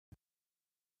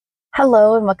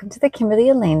Hello, and welcome to the Kimberly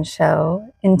Elaine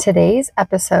Show. In today's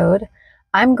episode,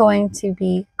 I'm going to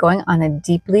be going on a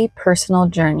deeply personal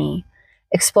journey,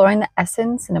 exploring the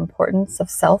essence and importance of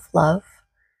self-love,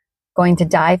 going to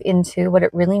dive into what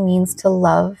it really means to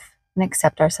love and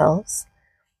accept ourselves,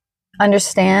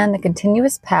 understand the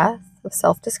continuous path of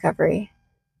self-discovery,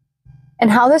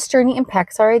 and how this journey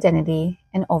impacts our identity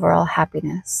and overall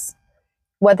happiness.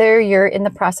 Whether you're in the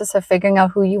process of figuring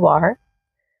out who you are,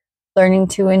 learning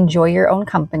to enjoy your own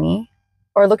company,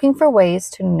 or looking for ways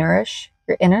to nourish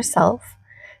your inner self,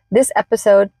 this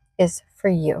episode is for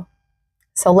you.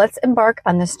 So let's embark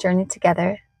on this journey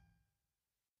together.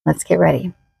 Let's get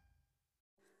ready.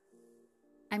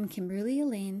 I'm Kimberly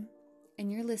Elaine,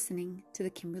 and you're listening to The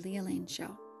Kimberly Elaine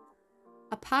Show,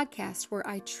 a podcast where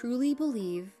I truly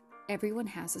believe everyone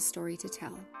has a story to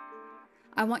tell.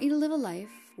 I want you to live a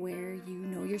life where you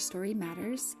know your story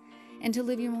matters and to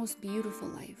live your most beautiful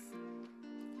life.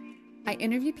 I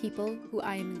interview people who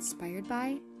I am inspired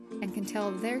by and can tell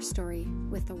their story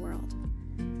with the world.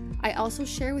 I also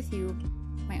share with you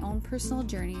my own personal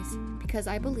journeys because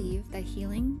I believe that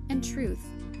healing and truth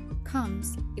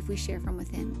comes if we share from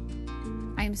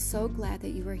within. I am so glad that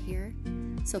you are here,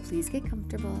 so please get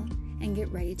comfortable and get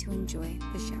ready to enjoy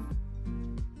the show.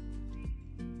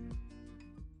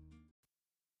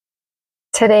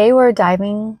 Today we're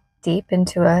diving deep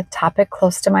into a topic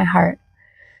close to my heart,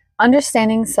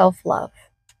 understanding self-love.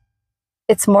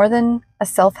 It's more than a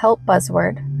self-help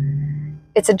buzzword.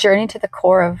 It's a journey to the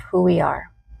core of who we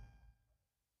are.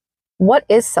 What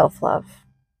is self-love?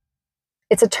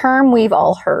 It's a term we've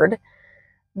all heard,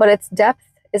 but its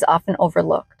depth is often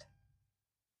overlooked.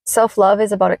 Self-love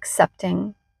is about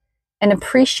accepting and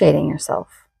appreciating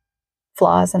yourself,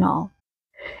 flaws and all.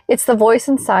 It's the voice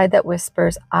inside that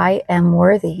whispers, "I am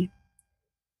worthy,"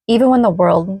 even when the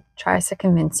world tries to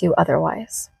convince you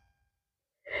otherwise.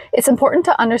 It's important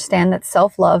to understand that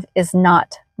self-love is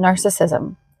not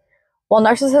narcissism. While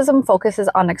narcissism focuses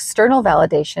on external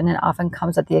validation and often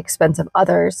comes at the expense of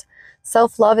others,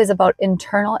 self-love is about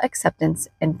internal acceptance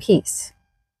and peace.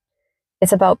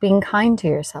 It's about being kind to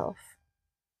yourself,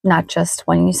 not just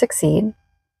when you succeed,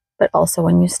 but also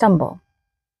when you stumble.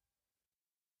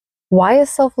 Why is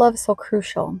self-love so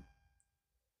crucial?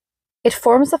 It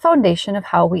forms the foundation of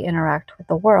how we interact with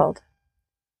the world.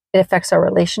 It affects our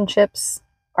relationships,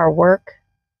 our work,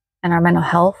 and our mental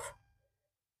health.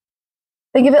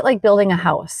 Think of it like building a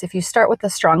house. If you start with a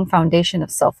strong foundation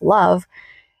of self-love,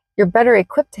 you're better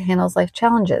equipped to handle life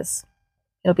challenges.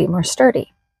 It'll be more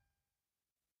sturdy.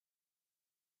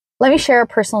 Let me share a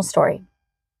personal story.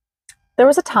 There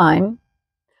was a time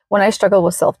when I struggled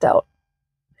with self-doubt.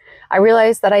 I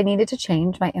realized that I needed to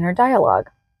change my inner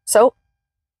dialogue. So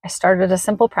I started a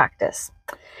simple practice.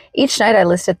 Each night I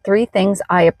listed 3 things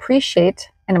I appreciate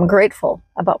and I'm grateful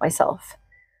about myself.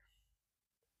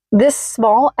 This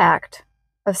small act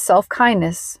of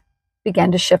self-kindness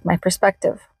began to shift my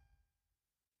perspective.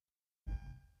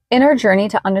 In our journey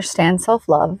to understand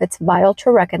self-love, it's vital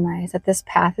to recognize that this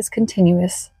path is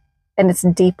continuous and it's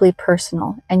deeply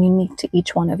personal and unique to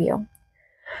each one of you.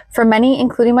 For many,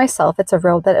 including myself, it's a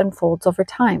road that unfolds over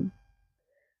time,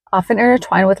 often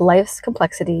intertwined with life's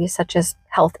complexities such as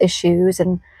health issues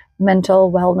and mental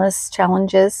wellness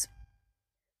challenges.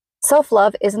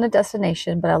 Self-love isn't a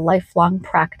destination, but a lifelong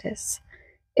practice.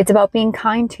 It's about being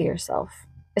kind to yourself,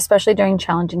 especially during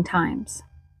challenging times.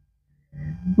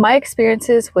 My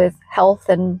experiences with health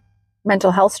and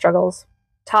mental health struggles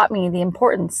taught me the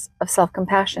importance of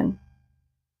self-compassion.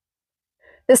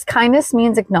 This kindness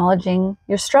means acknowledging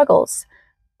your struggles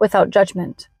without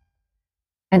judgment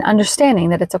and understanding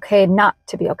that it's okay not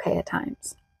to be okay at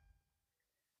times.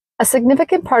 A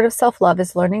significant part of self-love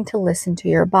is learning to listen to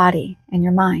your body and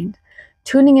your mind,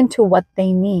 tuning into what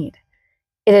they need.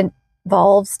 It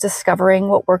involves discovering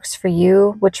what works for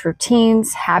you, which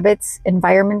routines, habits,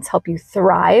 environments help you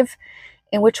thrive,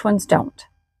 and which ones don't.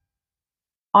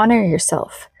 Honor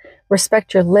yourself,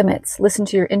 respect your limits, listen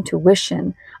to your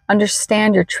intuition,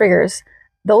 understand your triggers.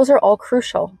 Those are all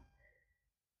crucial.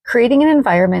 Creating an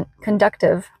environment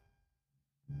conducive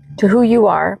to who you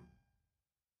are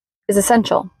is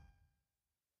essential.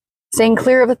 Staying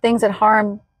clear of the things that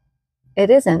harm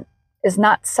is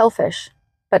not selfish,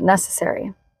 but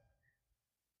necessary.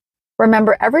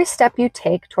 Remember, every step you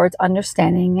take towards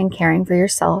understanding and caring for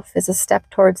yourself is a step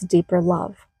towards deeper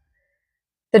love.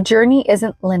 The journey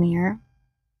isn't linear.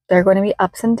 There are going to be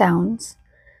ups and downs,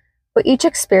 but each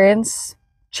experience,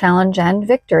 challenge, and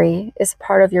victory is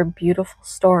part of your beautiful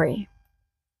story.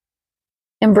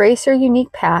 Embrace your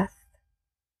unique path.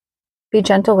 Be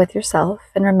gentle with yourself,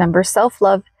 and remember,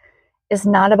 self-love is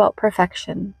not about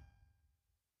perfection.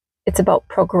 It's about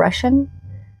progression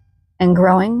and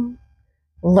growing,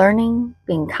 learning,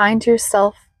 being kind to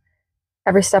yourself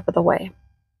every step of the way.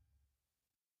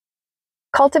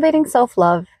 Cultivating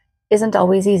self-love isn't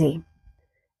always easy,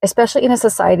 especially in a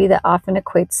society that often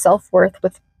equates self-worth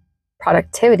with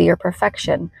productivity or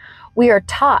perfection. We are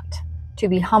taught to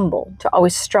be humble, to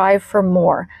always strive for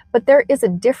more, but there is a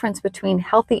difference between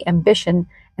healthy ambition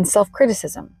and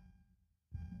self-criticism.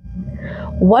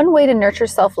 One way to nurture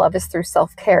self-love is through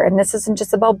self-care, and this isn't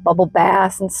just about bubble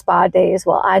baths and spa days.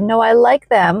 Well, I know I like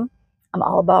them. I'm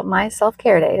all about my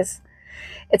self-care days.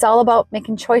 It's all about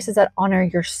making choices that honor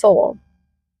your soul.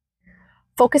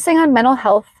 Focusing on mental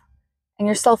health and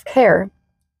your self-care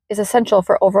is essential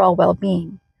for overall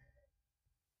well-being.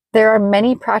 There are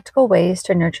many practical ways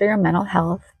to nurture your mental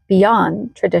health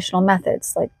beyond traditional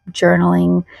methods like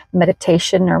journaling,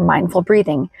 meditation, or mindful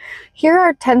breathing. Here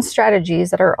are 10 strategies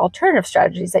that are alternative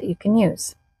strategies that you can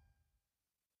use.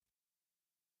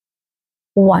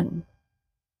 1.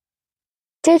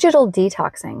 Digital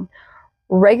detoxing.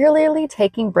 Regularly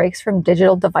taking breaks from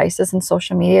digital devices and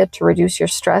social media to reduce your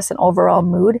stress and overall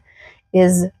mood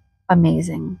is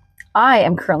amazing. I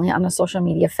am currently on a social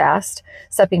media fast,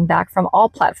 stepping back from all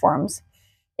platforms.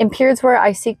 In periods where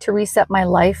I seek to reset my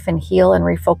life and heal and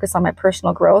refocus on my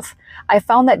personal growth, I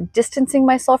found that distancing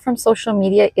myself from social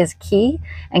media is key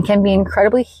and can be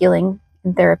incredibly healing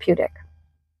and therapeutic.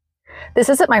 This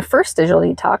isn't my first digital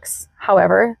detox.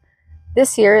 However,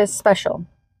 this year is special.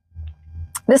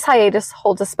 This hiatus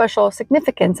holds a special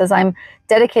significance as I'm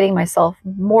dedicating myself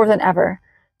more than ever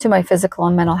to my physical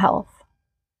and mental health.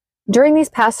 During these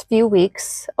past few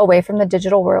weeks away from the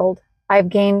digital world, I've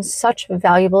gained such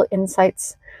valuable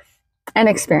insights and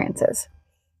experiences.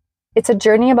 It's a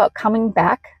journey about coming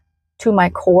back to my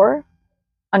core,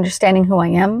 understanding who I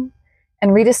am,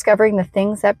 and rediscovering the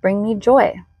things that bring me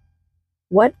joy.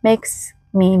 What makes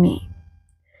me me?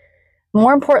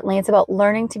 More importantly, it's about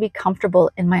learning to be comfortable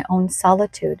in my own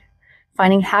solitude,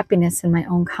 finding happiness in my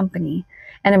own company,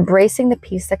 and embracing the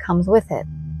peace that comes with it.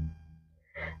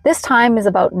 This time is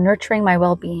about nurturing my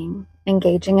well-being,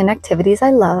 engaging in activities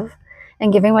I love,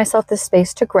 and giving myself the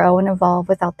space to grow and evolve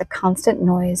without the constant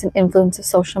noise and influence of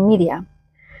social media.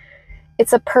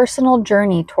 It's a personal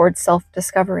journey towards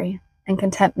self-discovery and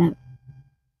contentment.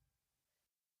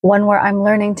 One where I'm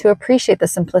learning to appreciate the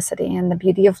simplicity and the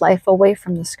beauty of life away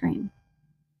from the screen.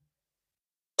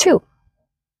 2.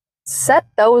 Set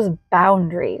those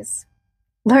boundaries.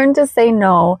 Learn to say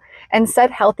no and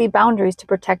set healthy boundaries to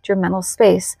protect your mental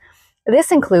space.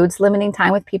 This includes limiting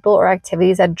time with people or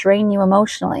activities that drain you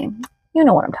emotionally. You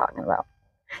know what I'm talking about.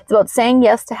 It's about saying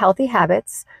yes to healthy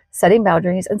habits, setting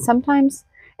boundaries, and sometimes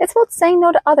it's about saying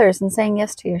no to others and saying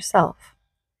yes to yourself.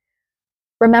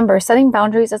 Remember, setting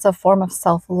boundaries is a form of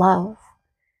self-love.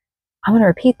 I'm going to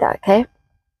repeat that, okay?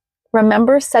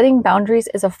 Remember, setting boundaries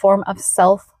is a form of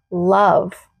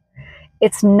self-love.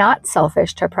 It's not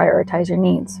selfish to prioritize your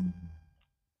needs.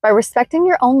 By respecting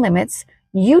your own limits,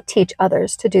 you teach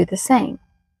others to do the same.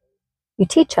 You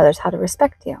teach others how to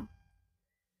respect you.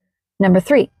 Number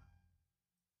 3,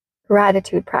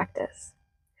 gratitude practice.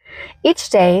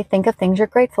 Each day, think of things you're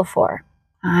grateful for.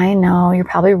 I know you're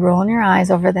probably rolling your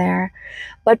eyes over there,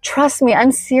 but trust me,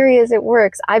 I'm serious, it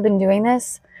works. I've been doing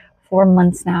this for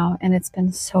months now, and it's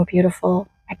been so beautiful.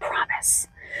 I promise.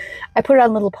 I put it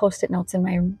on little Post-it notes in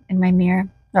my mirror,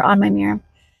 or on my mirror,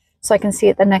 so I can see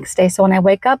it the next day. So when I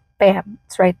wake up, bam,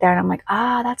 it's right there, and I'm like,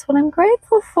 that's what I'm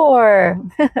grateful for.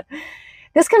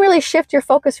 This can really shift your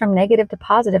focus from negative to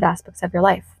positive aspects of your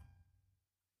life.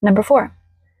 Number 4,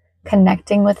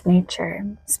 connecting with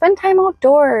nature. Spend time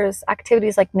outdoors.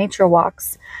 Activities like nature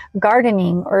walks,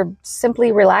 gardening, or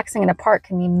simply relaxing in a park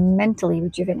can be mentally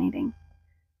rejuvenating.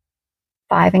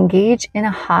 5, engage in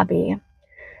a hobby.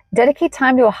 Dedicate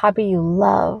time to a hobby you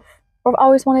love or have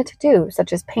always wanted to do,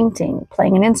 such as painting,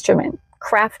 playing an instrument,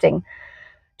 crafting,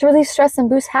 to release stress and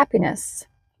boost happiness.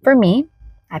 For me,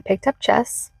 I picked up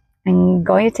chess and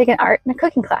going to take an art and a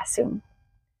cooking class soon.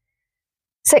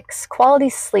 6, quality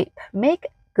sleep. Make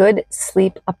good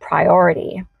sleep a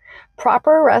priority.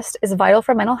 Proper rest is vital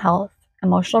for mental health,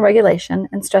 emotional regulation,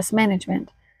 and stress management.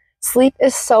 Sleep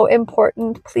is so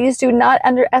important. Please do not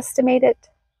underestimate it.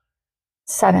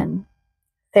 7,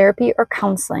 therapy or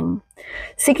counseling.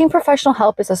 Seeking professional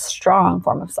help is a strong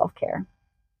form of self-care.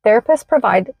 Therapists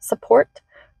provide support,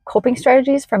 coping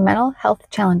strategies for mental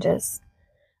health challenges.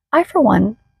 I, for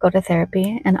one, go to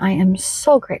therapy, and I am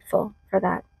so grateful for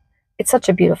that. It's such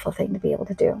a beautiful thing to be able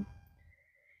to do.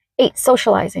 8,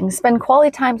 socializing. Spend quality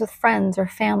times with friends or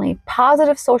family.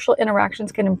 Positive social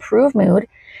interactions can improve mood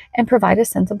and provide a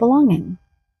sense of belonging.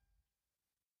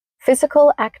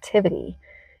 Physical activity,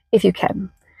 if you can.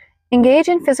 Engage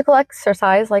in physical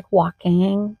exercise like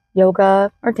walking,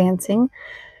 yoga, or dancing.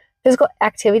 Physical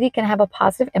activity can have a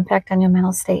positive impact on your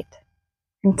mental state.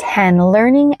 And 10,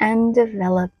 learning and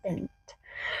development.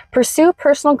 Pursue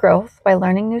personal growth by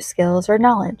learning new skills or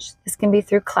knowledge. This can be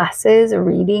through classes,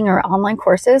 reading, or online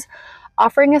courses,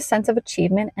 offering a sense of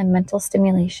achievement and mental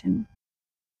stimulation.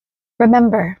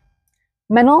 Remember,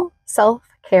 mental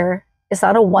self-care is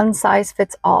not a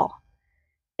one-size-fits-all.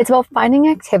 It's about finding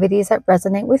activities that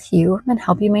resonate with you and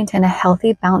help you maintain a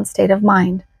healthy, balanced state of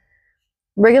mind.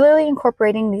 Regularly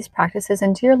incorporating these practices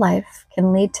into your life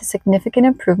can lead to significant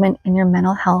improvement in your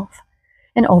mental health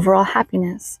and overall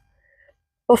happiness.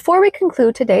 Before we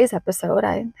conclude today's episode,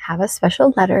 I have a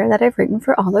special letter that I've written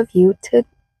for all of you to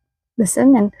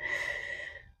listen and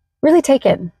really take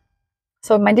in.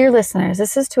 So, my dear listeners,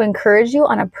 this is to encourage you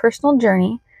on a personal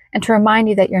journey and to remind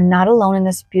you that you're not alone in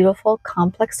this beautiful,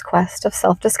 complex quest of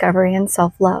self-discovery and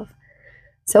self-love.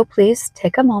 So please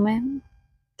take a moment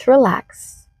to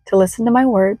relax, to listen to my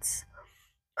words,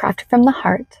 crafted from the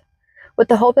heart, with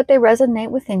the hope that they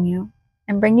resonate within you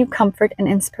and bring you comfort and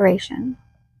inspiration.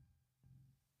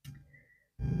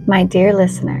 My dear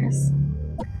listeners,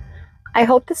 I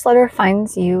hope this letter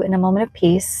finds you in a moment of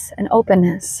peace and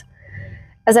openness,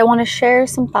 as I want to share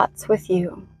some thoughts with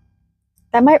you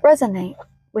that might resonate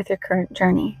with your current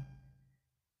journey.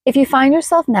 If you find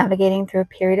yourself navigating through a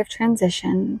period of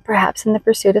transition, perhaps in the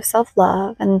pursuit of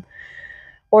self-love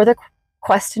or the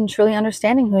quest in truly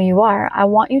understanding who you are, I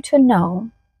want you to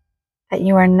know that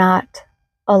you are not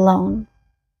alone.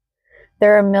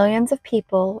 There are millions of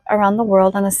people around the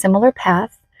world on a similar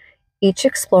path, each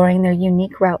exploring their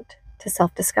unique route to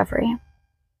self-discovery.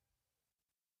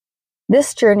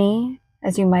 This journey,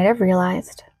 as you might have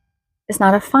realized, is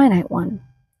not a finite one.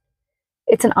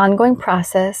 It's an ongoing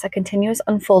process, a continuous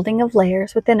unfolding of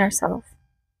layers within ourselves.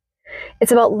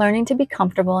 It's about learning to be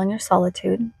comfortable in your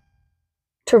solitude,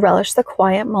 to relish the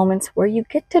quiet moments where you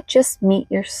get to just meet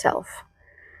yourself,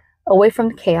 away from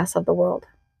the chaos of the world.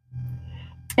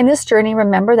 In this journey,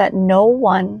 remember that no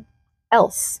one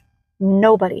else,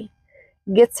 nobody,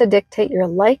 gets to dictate your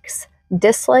likes,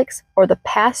 dislikes, or the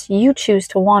paths you choose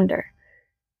to wander.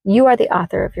 You are the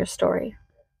author of your story,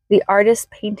 the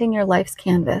artist painting your life's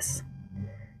canvas.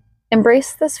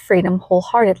 Embrace this freedom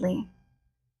wholeheartedly.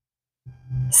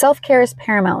 Self-care is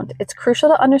paramount. It's crucial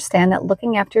to understand that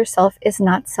looking after yourself is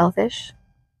not selfish.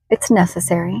 It's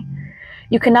necessary.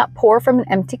 You cannot pour from an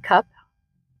empty cup.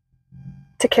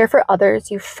 To care for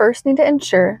others, you first need to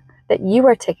ensure that you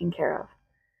are taken care of,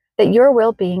 that your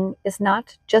well-being is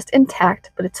not just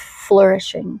intact, but it's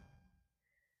flourishing.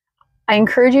 I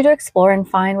encourage you to explore and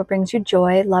find what brings you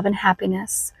joy, love, and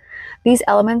happiness. These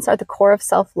elements are the core of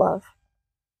self-love.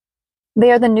 They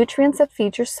are the nutrients that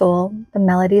feed your soul, the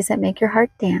melodies that make your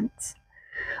heart dance.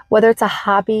 Whether it's a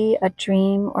hobby, a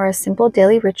dream, or a simple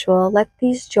daily ritual, let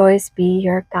these joys be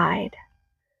your guide.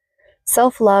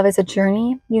 Self-love is a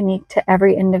journey unique to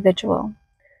every individual.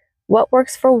 What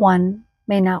works for one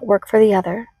may not work for the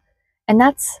other, and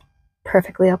that's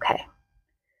perfectly okay.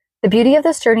 The beauty of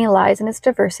this journey lies in its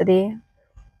diversity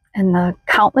and the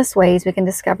countless ways we can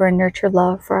discover and nurture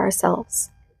love for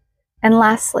ourselves. And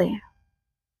lastly,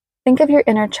 think of your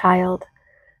inner child,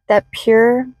 that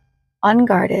pure,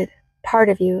 unguarded part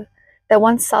of you that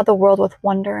once saw the world with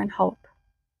wonder and hope.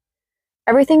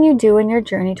 Everything you do in your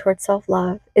journey towards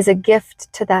self-love is a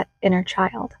gift to that inner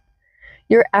child.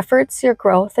 Your efforts, your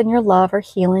growth, and your love are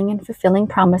healing and fulfilling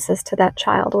promises to that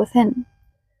child within,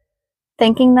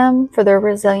 thanking them for their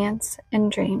resilience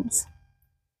and dreams.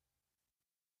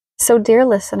 So, dear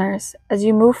listeners, as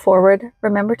you move forward,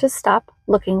 remember to stop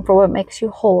looking for what makes you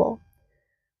whole,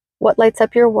 what lights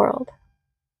up your world.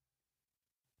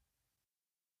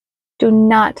 Do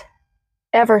not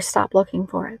ever stop looking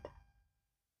for it.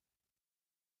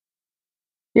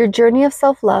 Your journey of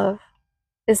self-love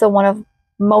is the one of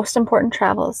most important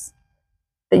travels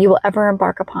that you will ever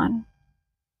embark upon.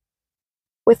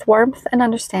 With warmth and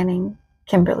understanding,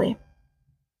 Kimberly.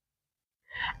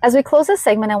 As we close this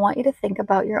segment, I want you to think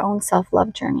about your own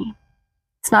self-love journey.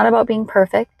 It's not about being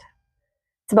perfect.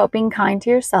 It's about being kind to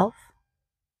yourself.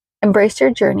 Embrace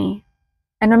your journey.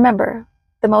 And remember,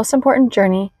 the most important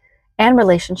journey and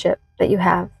relationship that you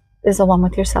have is the one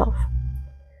with yourself.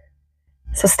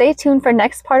 So stay tuned for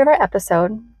next part of our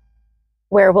episode,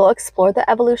 where we'll explore the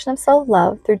evolution of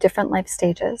self-love through different life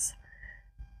stages.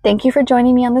 Thank you for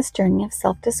joining me on this journey of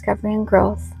self-discovery and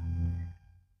growth.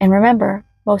 And remember,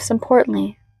 most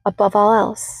importantly, above all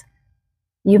else,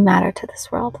 you matter to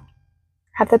this world.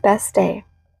 Have the best day.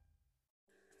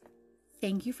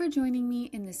 Thank you for joining me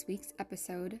in this week's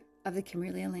episode of The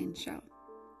Kimberly Elaine Show.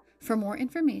 For more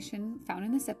information found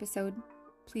in this episode,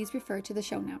 please refer to the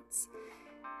show notes.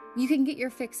 You can get your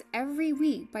fix every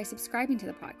week by subscribing to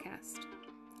the podcast.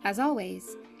 As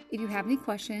always, if you have any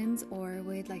questions or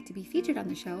would like to be featured on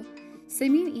the show,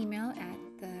 send me an email at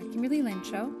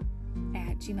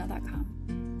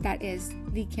thekimberlyelaneshow@gmail.com. That is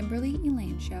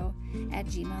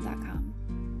thekimberlyelaneshow@gmail.com.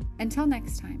 Until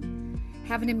next time,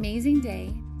 have an amazing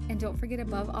day, and don't forget,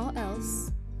 above all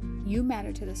else, you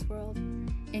matter to this world,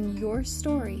 and your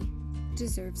story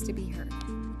deserves to be heard.